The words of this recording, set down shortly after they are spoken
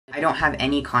I don't have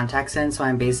any contacts in, so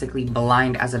I'm basically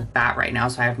blind as a bat right now,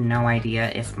 so I have no idea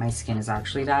if my skin is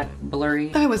actually that blurry.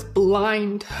 I was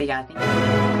blind. But yeah,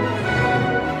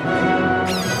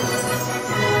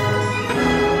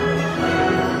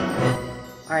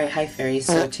 Alright, hi fairies.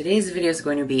 So today's video is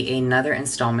going to be another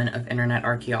installment of internet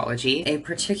archaeology, a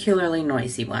particularly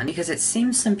noisy one, because it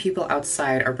seems some people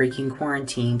outside are breaking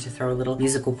quarantine to throw a little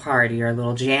musical party or a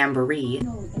little jamboree.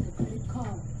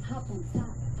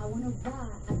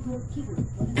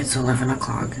 It's 11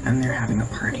 o'clock and they're having a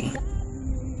party.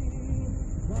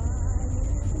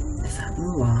 Is that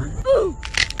Mulan?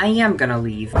 I am gonna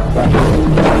leave.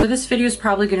 So this video is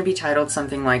probably going to be titled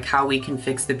something like How We Can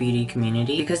Fix the Beauty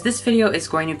Community, because this video is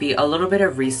going to be a little bit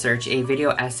of research, a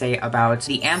video essay about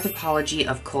the anthropology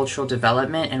of cultural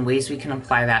development and ways we can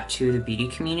apply that to the beauty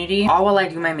community, all while I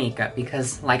do my makeup,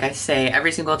 because like I say,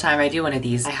 every single time I do one of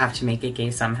these, I have to make it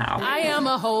gay somehow. I am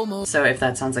a homo. So if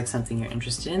that sounds like something you're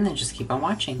interested in, then just keep on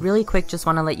watching. Really quick, just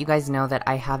want to let you guys know that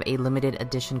I have a limited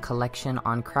edition collection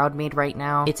on Crowdmade right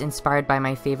now. It's inspired by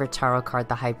my favorite tarot card,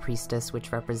 the High Priestess,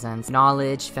 which represents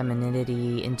knowledge,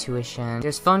 femininity, intuition.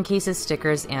 There's phone cases,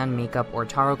 stickers, and makeup or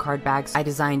tarot card bags. I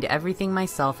designed everything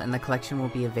myself, and the collection will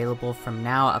be available from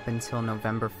now up until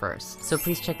November 1st. So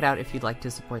please check it out if you'd like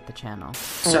to support the channel.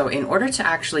 So in order to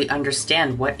actually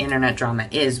understand what internet drama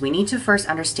is, we need to first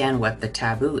understand what the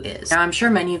taboo is. Now I'm sure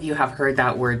many of you have heard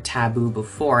that word taboo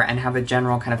before and have a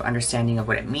general kind of understanding of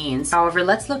what it means. However,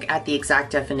 let's look at the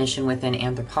exact definition within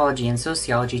anthropology and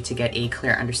sociology to get a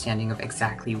clear understanding of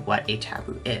exactly what a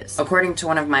taboo is. According to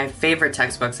one of my favorite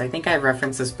textbooks, I think I've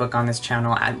referenced this book on this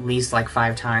channel at least like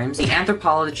 5 times, The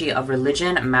Anthropology of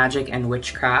Religion, Magic, and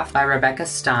Witchcraft by Rebecca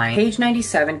Stein. Page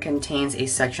 97 contains a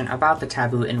section about the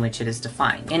taboo in which it is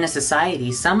defined. In a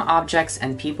society, some objects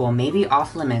and people may be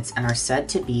off limits and are said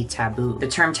to be taboo. The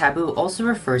term taboo also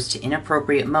refers to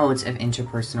inappropriate modes of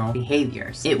interpersonal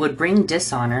behaviors. It would bring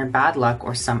dishonor, bad luck,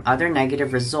 or some other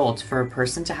negative result for a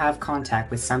person to have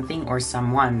contact with something or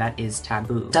someone that is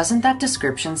taboo. Doesn't that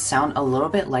description sound a little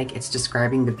bit like it's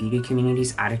describing the beauty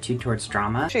community's attitude towards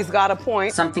drama? She's got a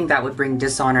point. Something that would bring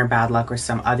dishonor, bad luck, or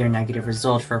some other negative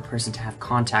result for a person to have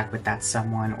contact with that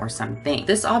someone or something.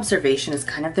 This observation is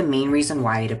kind of the main reason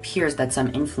why it appears that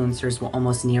some influencers will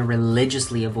almost near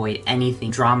religiously avoid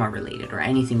anything drama related or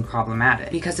anything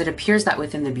problematic, because it appears that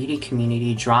within the beauty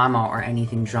community, drama or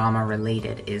anything drama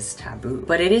related is taboo.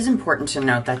 But it is important to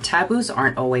note that taboos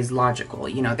aren't always logical.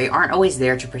 You know, they aren't always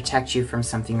there to protect you from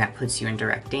something that puts you in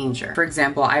direct danger. For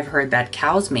example, I've heard that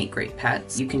cows make great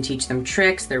pets. You can teach them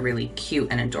tricks, they're really cute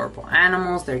and adorable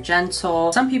animals, they're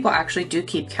gentle. Some people actually do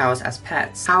keep cows as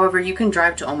pets. However, you can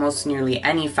drive to almost nearly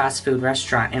any fast food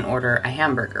restaurant and order a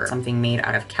hamburger, something made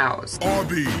out of cows.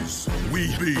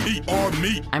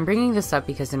 I'm bringing this up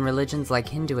because in religions like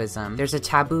Hinduism, there's a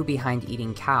taboo behind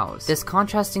eating cows. This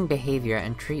contrasting behavior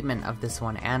and treatment of this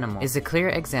one animal is a clear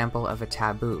example of a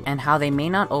taboo, and how they may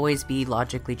not always be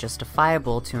logically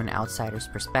justifiable to an outsider's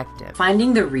perspective.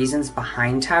 Finding the reasons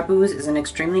behind taboos is an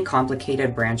extremely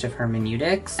complicated branch of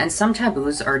hermeneutics, and some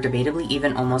taboos are debatably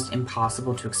even almost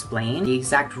impossible to explain. The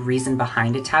exact reason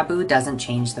behind a taboo doesn't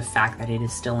change the fact that it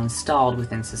is still installed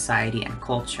within society and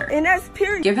culture. And that's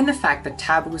period. Given the fact that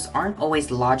taboos aren't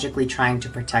always logically trying to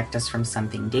protect us from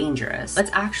something dangerous,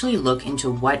 let's actually look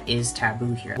into what is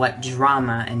taboo here, what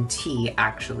drama and tea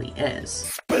actually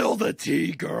is. Spill the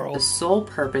tea, girl! The sole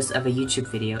purpose of a YouTube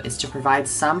video is to provide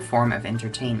some form of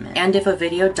entertainment. And if a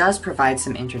video does provide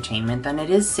some entertainment, then it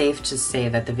is safe to say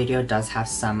that the video does have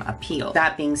some appeal.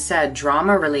 That being said,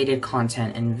 drama-related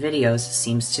content in videos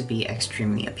seems to be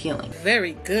extremely appealing.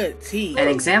 Very good tea. An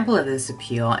example of this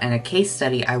appeal, and a case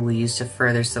study I will use to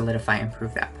further solidify and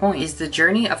prove that point, is the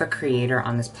journey of a creator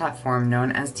on this platform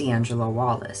known as D'Angelo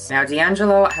Wallace. Now,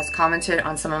 D'Angelo has commented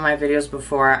on some of my videos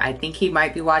before. I think he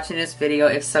might be watching this video.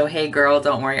 If so, hey girl,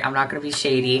 don't worry, I'm not gonna be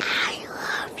shady.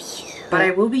 But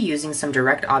I will be using some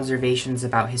direct observations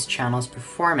about his channel's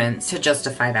performance to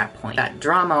justify that point, that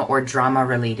drama or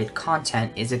drama-related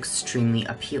content is extremely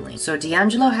appealing. So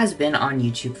D'Angelo has been on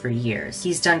YouTube for years.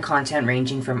 He's done content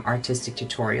ranging from artistic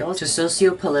tutorials to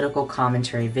socio-political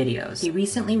commentary videos. He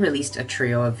recently released a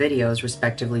trio of videos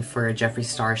respectively for Jeffree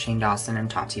Star, Shane Dawson, and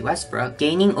Tati Westbrook,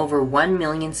 gaining over 1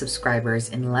 million subscribers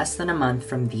in less than a month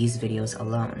from these videos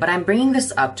alone. But I'm bringing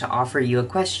this up to offer you a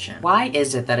question. Why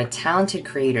is it that a talented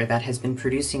creator that has been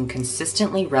producing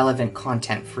consistently relevant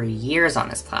content for years on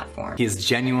his platform. He is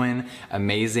genuine,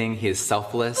 amazing, he is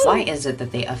selfless. Why is it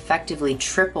that they effectively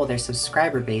triple their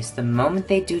subscriber base the moment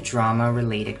they do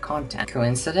drama-related content?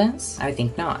 Coincidence? I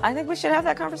think not. I think we should have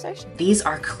that conversation. These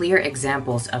are clear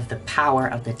examples of the power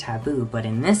of the taboo, but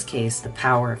in this case, the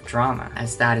power of drama,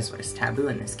 as that is what is taboo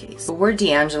in this case. But were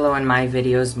D'Angelo and my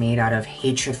videos made out of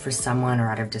hatred for someone or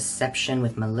out of deception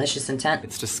with malicious intent?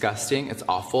 It's disgusting, it's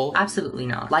awful. Absolutely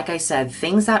not. Like I said,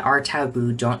 things that are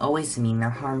taboo don't always mean they're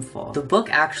harmful. The book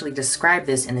actually described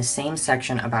this in the same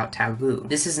section about taboo.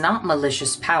 This is not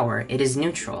malicious power, it is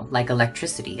neutral, like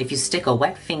electricity. If you stick a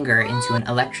wet finger into an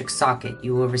electric socket,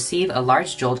 you will receive a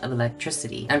large jolt of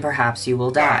electricity, and perhaps you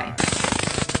will die.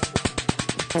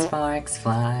 Sparks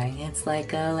fly, it's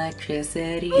like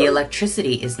electricity. The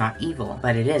electricity is not evil,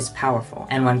 but it is powerful.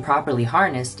 And when properly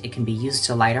harnessed, it can be used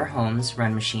to light our homes,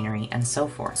 run machinery, and so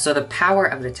forth. So the power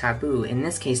of the taboo, in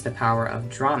this case the power of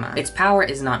drama, its power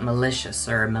is not malicious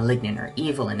or malignant or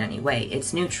evil in any way.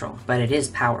 It's neutral, but it is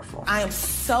powerful. I am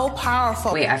so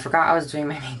powerful. Wait, I forgot I was doing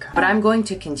my makeup. But I'm going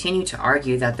to continue to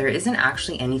argue that there isn't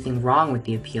actually anything wrong with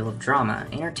the appeal of drama.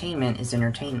 Entertainment is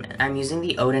entertainment. I'm using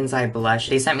the ODENS Eye blush.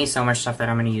 They sent me so much stuff that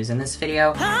I'm going to use in this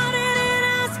video.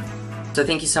 So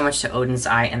thank you so much to ODENS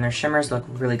Eye, and their shimmers look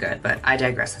really good, but I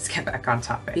digress. Let's get back on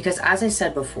topic. Because as I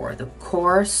said before, the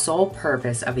core sole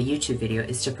purpose of a YouTube video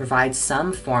is to provide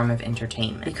some form of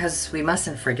entertainment. Because we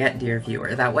mustn't forget, dear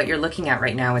viewer, that what you're looking at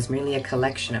right now is merely a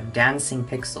collection of dancing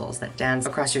pixels that dance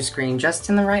across your screen just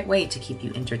in the right way to keep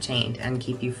you entertained and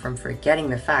keep you from forgetting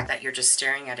the fact that you're just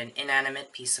staring at an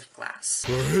inanimate piece of glass.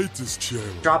 I hate this channel.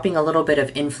 Dropping a little bit of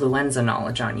influenza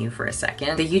knowledge on you for a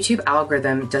second, the YouTube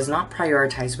algorithm does not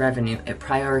prioritize revenue. It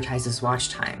prioritizes watch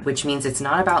time, which means it's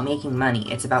not about making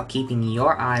money, it's about keeping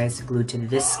your eyes glued to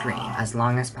this screen as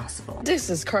long as possible. This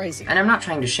is crazy. And I'm not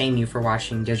trying to shame you for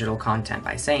watching digital content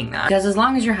by saying that, because as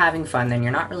long as you're having fun, then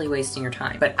you're not really wasting your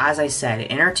time. But as I said,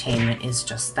 entertainment is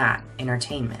just that,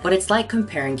 entertainment. But it's like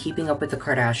comparing Keeping Up with the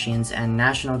Kardashians and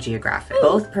National Geographic.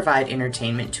 Both provide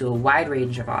entertainment to a wide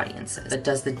range of audiences, but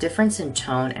does the difference in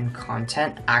tone and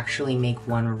content actually make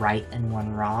one right and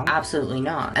one wrong? Absolutely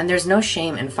not. And there's no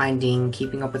shame in finding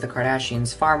Keeping Up with the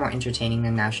Kardashians far more entertaining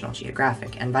than National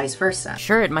Geographic, and vice versa.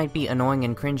 Sure, it might be annoying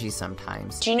and cringy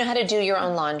sometimes. Do you know how to do your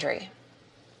own laundry?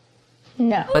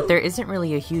 No. But there isn't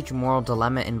really a huge moral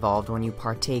dilemma involved when you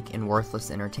partake in worthless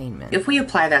entertainment. If we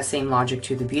apply that same logic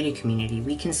to the beauty community,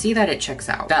 we can see that it checks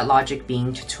out. That logic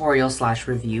being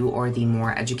tutorial/review or the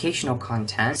more educational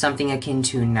content, something akin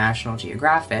to National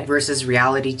Geographic, versus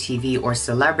reality TV or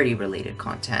celebrity related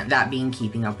content, that being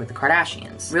Keeping Up with the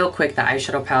Kardashians. Real quick, the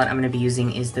eyeshadow palette I'm going to be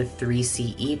using is the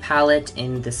 3CE palette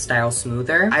in the style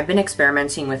Smoother. I've been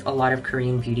experimenting with a lot of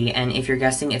Korean beauty, and if you're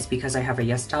guessing it's because I have a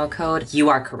YESSTYLE code, you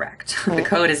are correct. The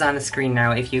code is on the screen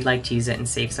now if you'd like to use it and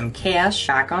save some cash.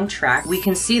 Back on track, we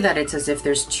can see that it's as if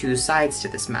there's two sides to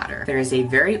this matter. There is a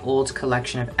very old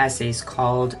collection of essays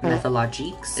called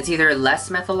Methodologiques. It's either Les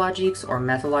Methodologiques or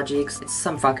Methodologiques. It's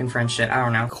some fucking French shit, I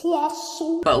don't know.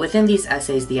 But within these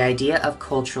essays, the idea of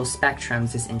cultural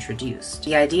spectrums is introduced.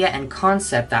 The idea and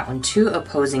concept that when two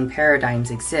opposing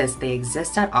paradigms exist, they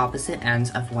exist at opposite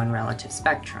ends of one relative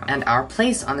spectrum. And our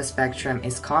place on the spectrum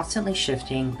is constantly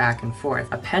shifting back and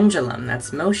forth. A pendulum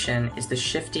that's motion is the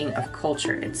shifting of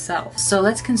culture itself. So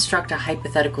let's construct a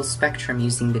hypothetical spectrum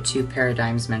using the two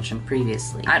paradigms mentioned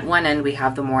previously. At one end, we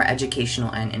have the more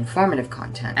educational and informative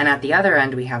content, and at the other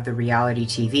end, we have the reality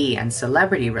TV and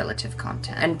celebrity relative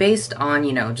content. And based on,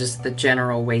 you know, just the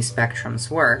general way spectrums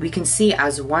work, we can see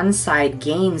as one side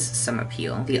gains some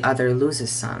appeal, the other loses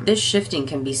some. This shifting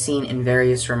can be seen in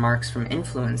various remarks from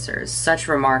influencers, such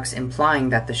remarks implying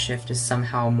that the shift is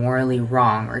somehow morally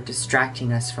wrong or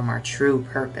distracting us from our true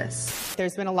purpose.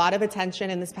 There's been a lot of attention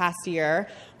in this past year,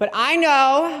 but I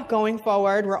know going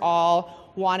forward, we're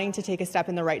all wanting to take a step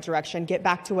in the right direction, get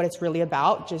back to what it's really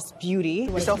about, just beauty.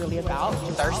 What it's really about,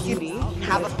 just beauty.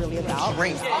 What it's really about, Are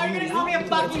you gonna call me a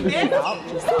fucking bitch?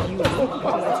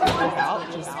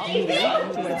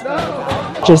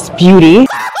 Just beauty.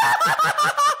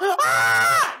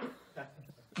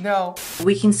 No.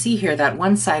 We can see here that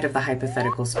one side of the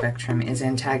hypothetical spectrum is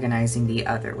antagonizing the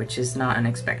other, which is not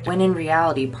unexpected. When in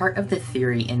reality, part of the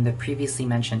theory in the previously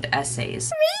mentioned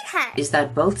essays is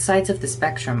that both sides of the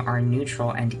spectrum are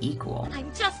neutral and equal.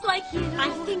 I'm just like you. I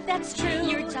think that's true.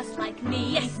 You're just like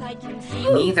me. Yes, I can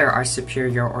see. Neither are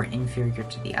superior or inferior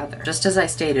to the other. Just as I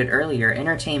stated earlier,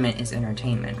 entertainment is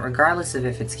entertainment, regardless of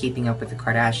if it's Keeping Up with the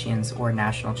Kardashians or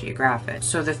National Geographic.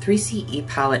 So the 3CE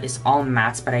palette is all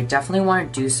mattes, but I definitely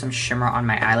want to do some shimmer on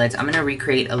my eyelids. I'm going to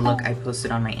recreate a look I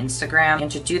posted on my Instagram, and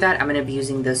to do that, I'm going to be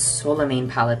using the Soleimane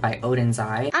palette by ODENS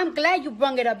Eye. I'm glad you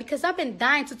brung it up because I've been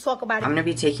dying to talk about it. I'm gonna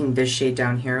be taking this shade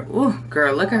down here. Ooh,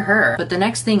 girl, look at her. But the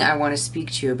next thing I want to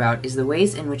speak to you about is the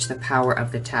ways in which the power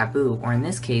of the taboo, or in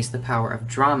this case, the power of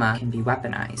drama, can be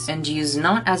weaponized and used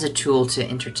not as a tool to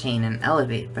entertain and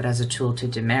elevate, but as a tool to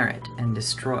demerit and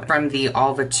destroy. From the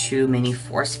Alva 2 Mini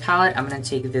Force palette, I'm gonna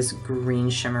take this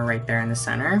green shimmer right there in the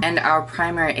center, and our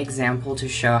primary example to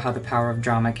show how the power of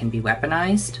drama can be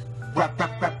weaponized.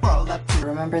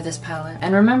 Remember this palette?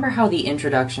 And remember how the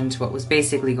introduction to what was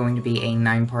basically going to be a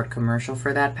 9-part commercial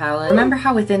for that palette? Remember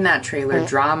how within that trailer,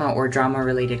 drama or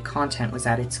drama-related content was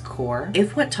at its core?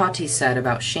 If what Tati said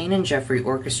about Shane and Jeffree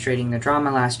orchestrating the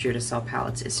drama last year to sell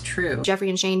palettes is true, Jeffree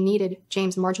and Shane needed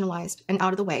James marginalized and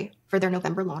out of the way for their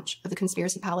November launch of the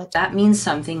Conspiracy palette. that means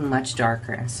something much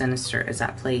darker and sinister is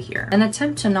at play here. An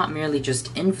attempt to not merely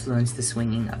just influence the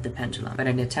swinging of the pendulum, but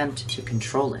an attempt to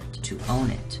control it, to own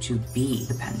it, to be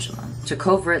the pendulum, to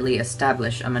covertly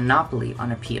establish a monopoly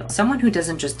on appeal. Someone who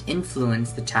doesn't just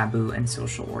influence the taboo and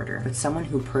social order, but someone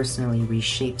who personally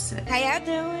reshapes it. How y'all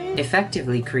doing?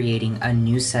 Effectively creating a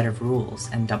new set of rules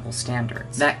and double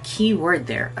standards. That key word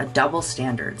there, a double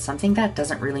standard, something that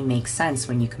doesn't really make sense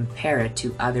when you compare it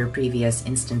to other previous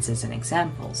instances and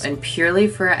examples. And purely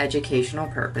for educational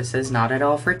purposes, not at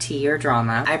all for tea or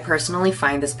drama, I personally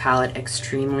find this palette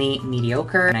extremely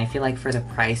mediocre, and I feel like for the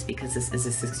price, because this is a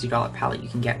 $60 palette, you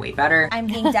can get way better. I'm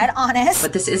being dead honest.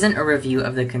 But this isn't a review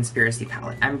of the Conspiracy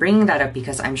palette. I'm bringing that up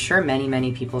because I'm sure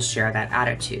many people share that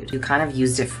attitude. You kind of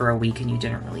used it for a week and you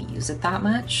didn't really use it that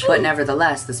much. But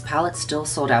nevertheless, this palette still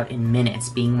sold out in minutes,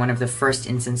 being one of the first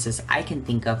instances I can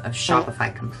think of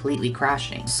Shopify completely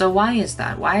crashing. So why is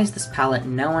that? Why is this palette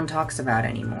no one talks about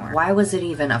anymore? Why was it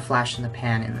even a flash in the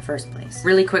pan in the first place?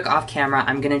 Really quick off camera,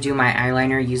 I'm gonna do my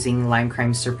eyeliner using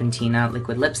Limecrime Serpentina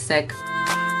liquid lipstick.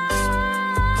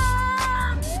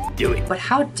 Do it. But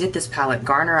how did this palette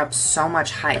garner up so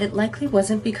much hype? It likely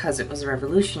wasn't because it was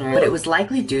revolutionary, but it was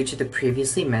likely due to the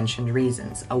previously mentioned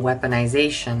reasons, a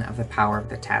weaponization of the power of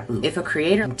the taboo. If a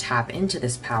creator can tap into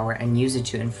this power and use it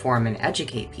to inform and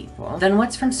educate people, then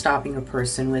what's from stopping a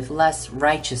person with less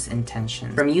righteous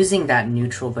intentions from using that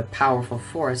neutral but powerful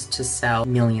force to sell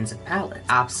millions of palettes?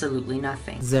 Absolutely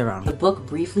nothing. Zero. The book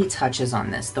briefly touches on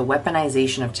this, the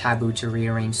weaponization of taboo to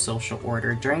rearrange social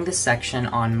order, during the section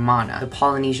on mana, the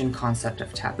Polynesian concept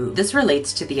of taboo. This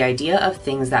relates to the idea of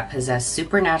things that possess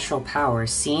supernatural powers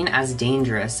seen as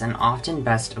dangerous and often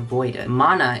best avoided.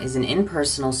 Mana is an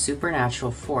impersonal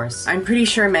supernatural force. I'm pretty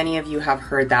sure many of you have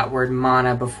heard that word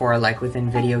mana before, like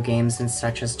within video games and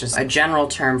such, as just a general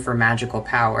term for magical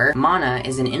power. Mana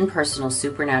is an impersonal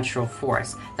supernatural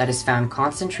force that is found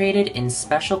concentrated in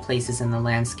special places in the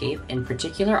landscape, in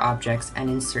particular objects, and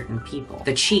in certain people.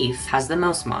 The chief has the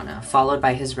most mana, followed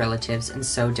by his relatives, and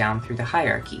so down through the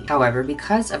hierarchy. However,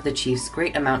 because of the chief's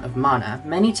great amount of mana,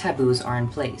 many taboos are in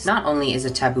place. Not only is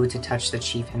it taboo to touch the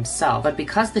chief himself, but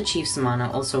because the chief's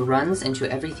mana also runs into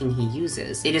everything he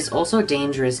uses, it is also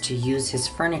dangerous to use his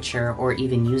furniture or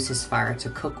even use his fire to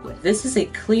cook with. This is a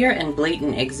clear and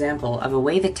blatant example of a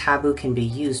way that taboo can be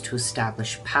used to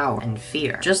establish power and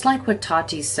fear. Just like what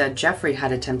Tati said Jeffree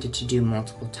had attempted to do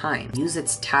multiple times, use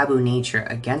its taboo nature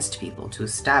against people to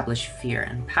establish fear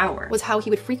and power. Was how he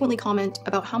would frequently comment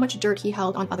about how much dirt he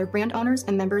held on other brand owners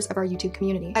and members of our YouTube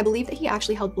community. I believe that he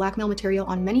actually held blackmail material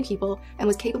on many people and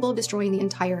was capable of destroying the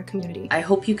entire community. I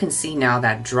hope you can see now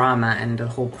that drama and the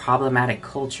whole problematic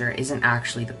culture isn't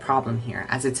actually the problem here,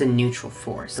 as it's a neutral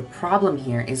force. The problem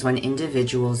here is when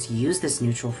individuals use this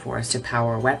neutral force to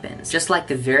power weapons, just like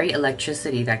the very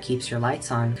electricity that keeps your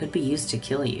lights on could be used to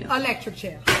kill you. Electric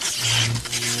chair.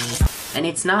 And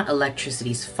it's not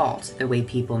electricity's fault the way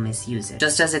people misuse it,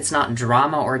 just as it's not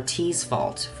drama or tea's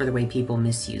fault for the way people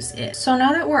misuse it. So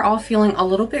now that we're all feeling a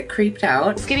little bit creeped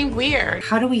out, it's getting weird.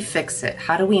 How do we fix it?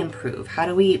 How do we improve? How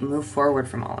do we move forward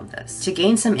from all of this? To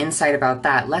gain some insight about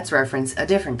that, let's reference a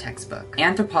different textbook,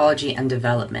 Anthropology and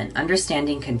Development,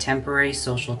 Understanding Contemporary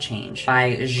Social Change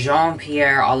by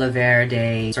Jean-Pierre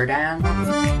De-Sardan.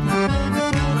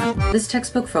 This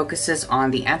textbook focuses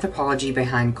on the anthropology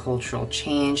behind cultural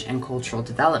change and cultural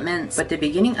development, but the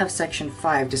beginning of section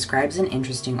 5 describes an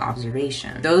interesting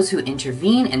observation. Those who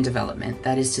intervene in development,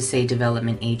 that is to say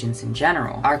development agents in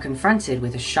general, are confronted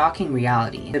with a shocking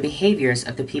reality. The behaviors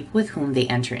of the people with whom they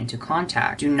enter into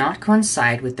contact do not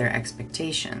coincide with their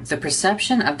expectations. The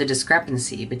perception of the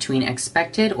discrepancy between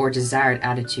expected or desired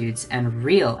attitudes and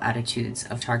real attitudes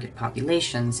of target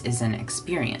populations is an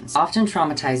experience, often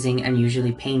traumatizing and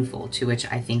usually painful painful, to which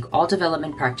I think all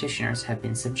development practitioners have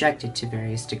been subjected to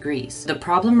various degrees. The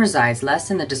problem resides less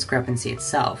in the discrepancy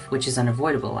itself, which is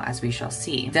unavoidable as we shall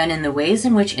see, than in the ways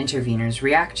in which interveners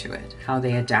react to it, how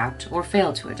they adapt or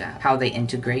fail to adapt, how they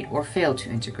integrate or fail to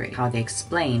integrate, how they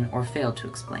explain or fail to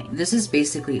explain. This is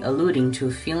basically alluding to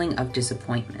a feeling of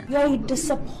disappointment. Your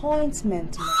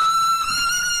disappointment.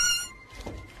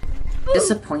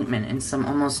 Disappointment in some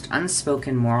almost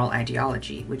unspoken moral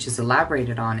ideology, which is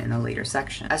elaborated on in a later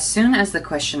section. As soon as the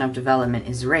question of development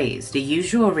is raised, the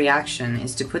usual reaction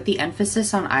is to put the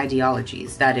emphasis on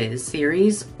ideologies, that is,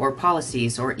 theories or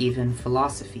policies or even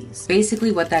philosophies.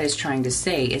 Basically what that is trying to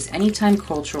say is anytime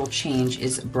cultural change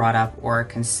is brought up or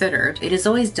considered, it is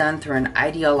always done through an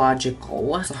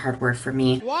ideological, that's a hard word for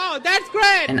me. Wow, that's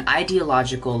great! An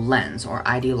ideological lens or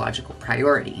ideological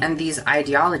priority. And these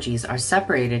ideologies are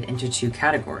separated into two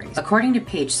categories. According to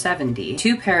page 70,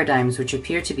 two paradigms which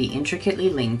appear to be intricately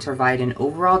linked provide an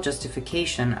overall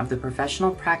justification of the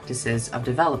professional practices of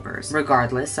developers,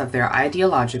 regardless of their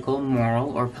ideological,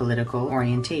 moral, or political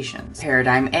orientations.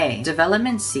 Paradigm A.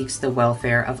 Development seeks the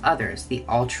welfare of others, the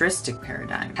altruistic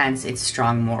paradigm, hence its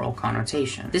strong moral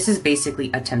connotation. This is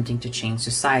basically attempting to change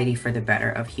society for the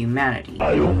better of humanity.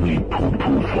 I only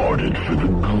poo-poo farted for the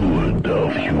good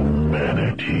of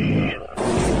humanity.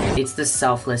 It's the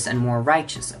selfless and more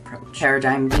righteous approach.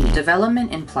 Paradigm B.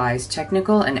 Development implies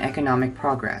technical and economic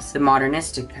progress, the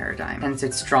modernistic paradigm, hence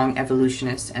its strong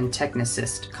evolutionist and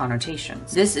technicist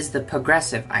connotations. This is the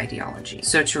progressive ideology.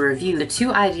 So to review, the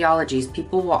two ideologies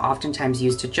people will oftentimes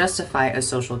use to justify a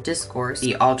social discourse,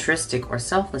 the altruistic or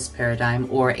selfless paradigm,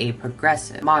 or a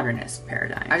progressive modernist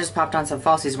paradigm. I just popped on some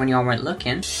falsies when y'all weren't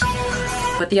looking.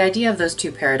 But the idea of those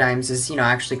two paradigms is,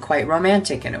 actually quite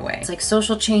romantic in a way. It's like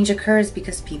social change occurs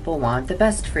because people want the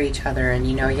best for each other and,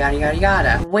 yada yada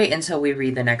yada. Wait until we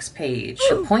read the next page.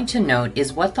 The point to note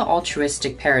is what the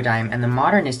altruistic paradigm and the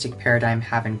modernistic paradigm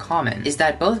have in common is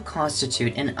that both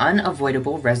constitute an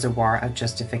unavoidable reservoir of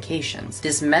justifications.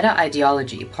 This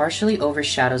meta-ideology partially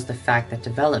overshadows the fact that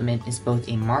development is both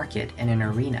a market and an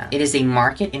arena. It is a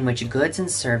market in which goods and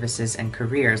services and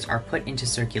careers are put into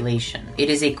circulation. It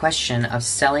is a question of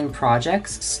selling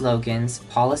projects, slogans,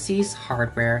 policies,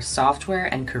 hardware, software,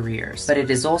 and careers. But it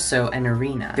is also an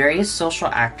arena. Various social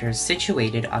actors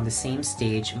situated on the same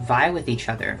stage vie with each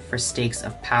other for stakes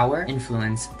of power,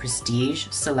 influence, prestige,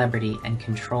 celebrity, and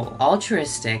control.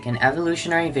 Altruistic and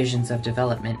evolutionary visions of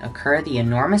development occur at the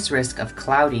enormous risk of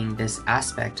clouding this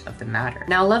aspect of the matter.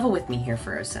 Now level with me here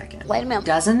for a second. Wait a minute.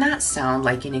 Doesn't that sound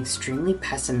like an extremely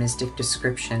pessimistic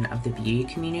description of the beauty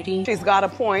community? She's got a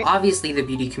point. Obviously, the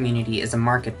beauty community is a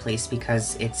marketplace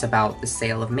because it's about the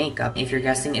sale of makeup. If you're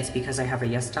guessing it's because I have a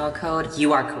YESSTYLE code,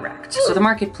 you are correct. So the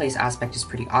marketplace aspect is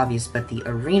pretty obvious, but the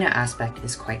arena aspect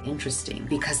is quite interesting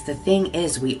because the thing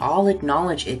is, we all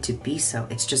acknowledge it to be so.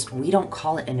 It's just we don't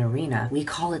call it an arena, we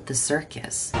call it the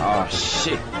circus. Oh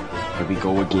shit, here we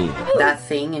go again. That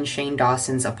thing in Shane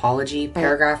Dawson's apology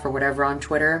paragraph or whatever on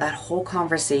Twitter, that whole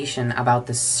conversation about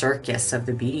the circus of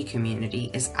the beauty community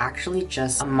is actually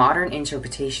just a modern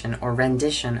interpretation or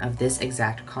rendition of this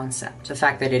exact concept. The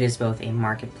fact that it is both a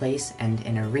marketplace and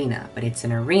an arena, but it's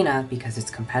an arena because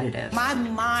it's competitive. My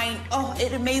mind,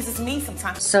 it amazes me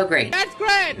sometimes. So great. That's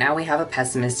great! Now we have a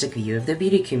pessimistic view of the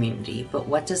beauty community, but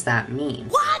what does that mean?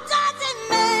 What does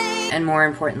it mean? And more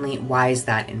importantly, why is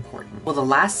that important? Well, the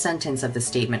last sentence of the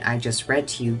statement I just read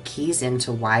to you keys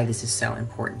into why this is so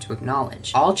important to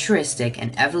acknowledge. Altruistic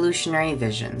and evolutionary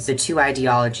visions, the two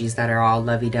ideologies that are all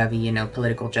lovey-dovey,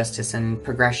 political justice and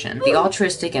progression, the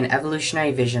altruistic and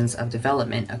evolutionary visions of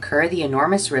development occur at the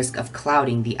enormous risk of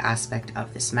clouding the aspect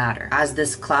of this matter. As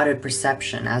this clouded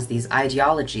perception, as these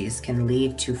ideologies can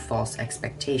lead to false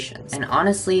expectations. And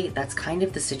honestly, that's kind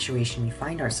of the situation we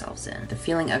find ourselves in. The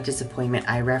feeling of disappointment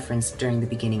I referenced during the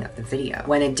beginning of the video,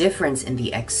 when a difference in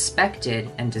the expected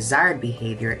and desired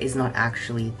behavior is not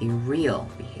actually the real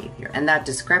behavior. And that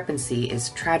discrepancy is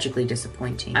tragically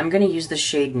disappointing. I'm gonna use the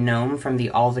shade Gnome from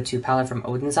the Alva 2 palette from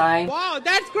ODENS. Wow,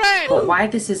 that's great! But why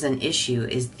this is an issue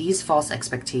is these false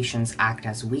expectations act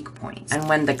as weak points. And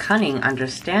when the cunning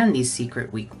understand these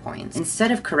secret weak points,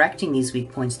 instead of correcting these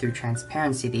weak points through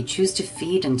transparency, they choose to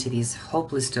feed into these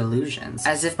hopeless delusions,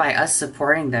 as if by us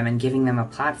supporting them and giving them a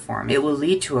platform, it will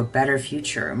lead to a better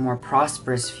future, a more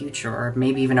prosperous future, or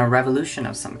maybe even a revolution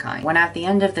of some kind. When at the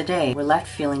end of the day, we're left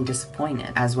feeling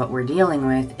disappointed, as what we're dealing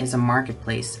with is a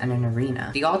marketplace and an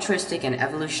arena. The altruistic and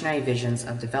evolutionary visions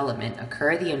of development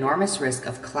occur at the enormous risk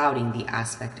of clouding the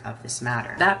aspect of this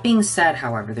matter. That being said,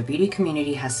 however, the beauty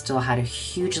community has still had a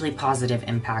hugely positive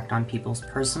impact on people's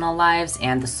personal lives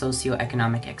and the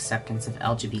socioeconomic acceptance of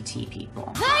LGBT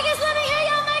people.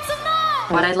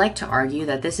 But I'd like to argue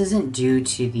that this isn't due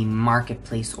to the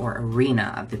marketplace or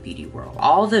arena of the beauty world.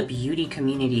 All the beauty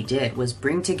community did was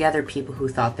bring together people who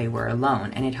thought they were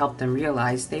alone, and it helped them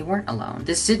realize they weren't alone.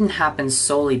 This didn't happen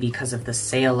solely because of the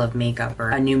sale of makeup or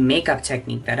a new makeup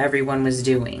technique that everyone was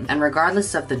doing. And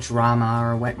regardless of the drama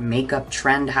or what makeup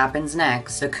trend happens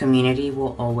next, the community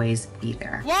will always be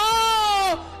there.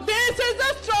 Whoa! This is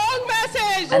a strong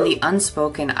message! And the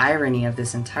unspoken irony of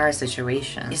this entire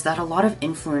situation is that a lot of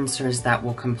influencers that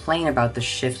will complain about the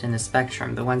shift in the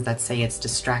spectrum, the ones that say it's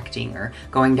distracting or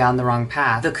going down the wrong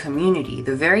path, the community,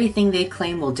 the very thing they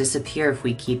claim will disappear if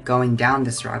we keep going down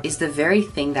this route, is the very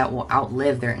thing that will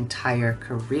outlive their entire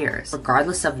careers.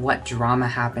 Regardless of what drama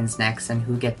happens next and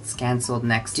who gets cancelled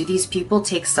next, do these people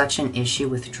take such an issue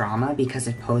with drama because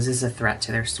it poses a threat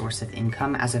to their source of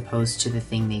income as opposed to the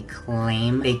thing they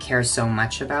claim they care so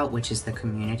much about, which is the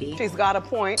community? She's got a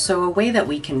point. So a way that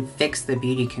we can fix the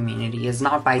beauty community is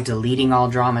not by deleting all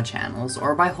drama channels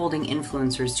or by holding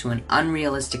influencers to an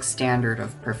unrealistic standard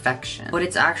of perfection, but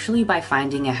it's actually by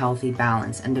finding a healthy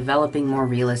balance and developing more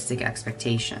realistic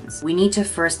expectations. We need to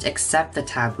first accept the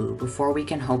taboo before we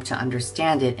can hope to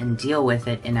understand it and deal with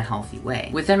it in a healthy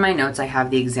way. Within my notes, I have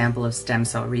the example of stem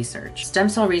cell research. Stem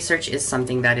cell research is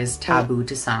something that is taboo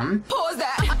to some. Pause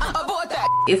that! Abort that!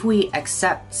 If we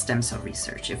accept stem cell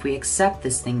research, if we accept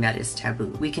this thing that is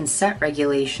taboo, we can set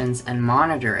regulations and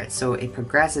monitor it so it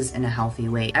progresses in a healthy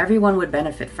way. Everyone would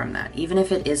benefit from that, even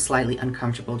if it is slightly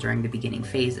uncomfortable during the beginning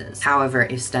phases. However,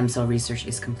 if stem cell research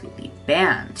is completely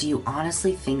banned, do you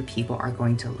honestly think people are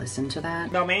going to listen to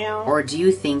that? No, ma'am. Or do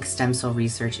you think stem cell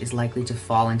research is likely to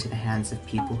fall into the hands of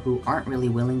people who aren't really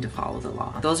willing to follow the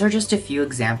law? Those are just a few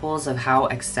examples of how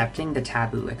accepting the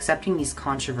taboo, accepting these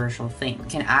controversial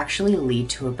things, can actually lead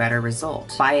to a better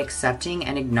result. By accepting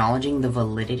and acknowledging the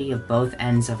validity of both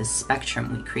ends of the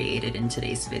spectrum we created in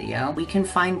today's video, we can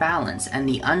find balance, and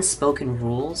the unspoken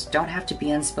rules don't have to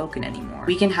be unspoken anymore.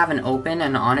 We can have an open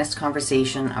and honest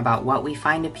conversation about what we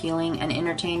find appealing and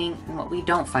entertaining and what we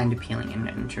don't find appealing and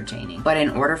entertaining. But in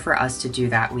order for us to do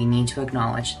that, we need to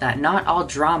acknowledge that not all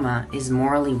drama is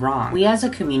morally wrong. We as a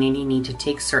community need to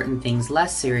take certain things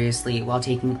less seriously while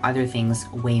taking other things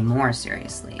way more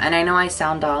seriously. And I know I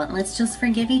sound all, let's just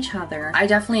forgive each other. I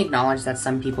definitely acknowledge that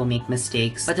some people make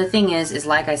mistakes, but the thing is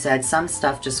like I said, some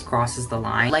stuff just crosses the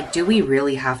line. Like, do we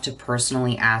really have to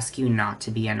personally ask you not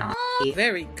to be a Nazi?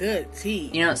 Very good tea.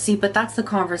 You know, see, but that's the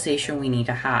conversation we need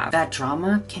to have. That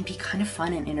drama can be kind of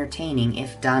fun and entertaining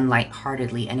if done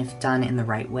lightheartedly and if done in the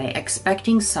right way.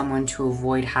 Expecting someone to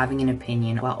avoid having an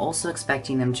opinion while also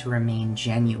expecting them to remain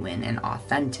genuine and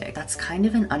authentic, that's kind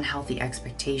of an unhealthy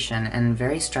expectation and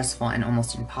very stressful and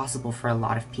almost impossible for a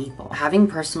lot of people. Having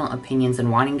personal opinions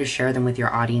and wanting to share them with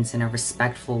your audience in a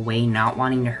respectful way, not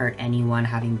wanting to hurt anyone,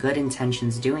 having good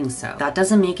intentions doing so, that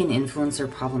doesn't make an influencer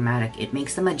problematic. It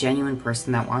makes them a genuine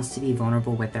person that wants to be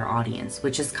vulnerable with their audience,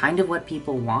 which is kind of what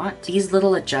people want. These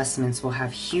little adjustments will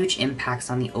have huge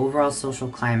impacts on the overall social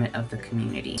climate of the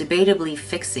community, debatably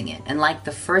fixing it. And like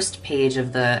the first page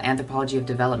of the Anthropology of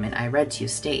Development I read to you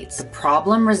states, the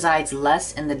problem resides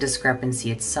less in the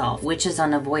discrepancy itself, which is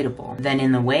unavoidable, than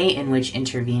in the way in which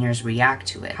interveners react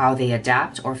to it, how they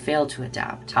adapt or fail to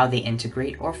adapt, how they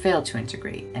integrate or fail to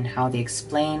integrate, and how they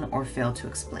explain or fail to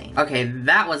explain. Okay,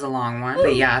 that was a long one,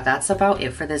 but yeah, that's about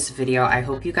it for this video. I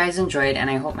hope you guys enjoyed, and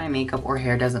I hope my makeup or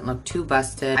hair doesn't look too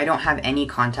busted. I don't have any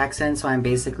contacts in, so I'm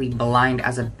basically blind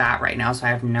as a bat right now, so I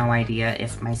have no idea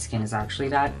if my skin is actually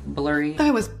that blurry.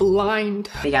 I was blind.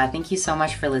 But yeah, thank you so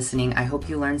much for listening. I hope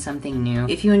you learned something new.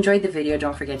 If you enjoyed the video,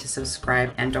 don't forget to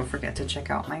subscribe, and don't forget to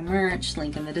check out my merch,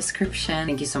 link in the description.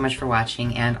 Thank you so much for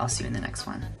watching, and I'll see you in the next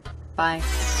one. Bye.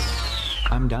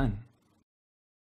 I'm done.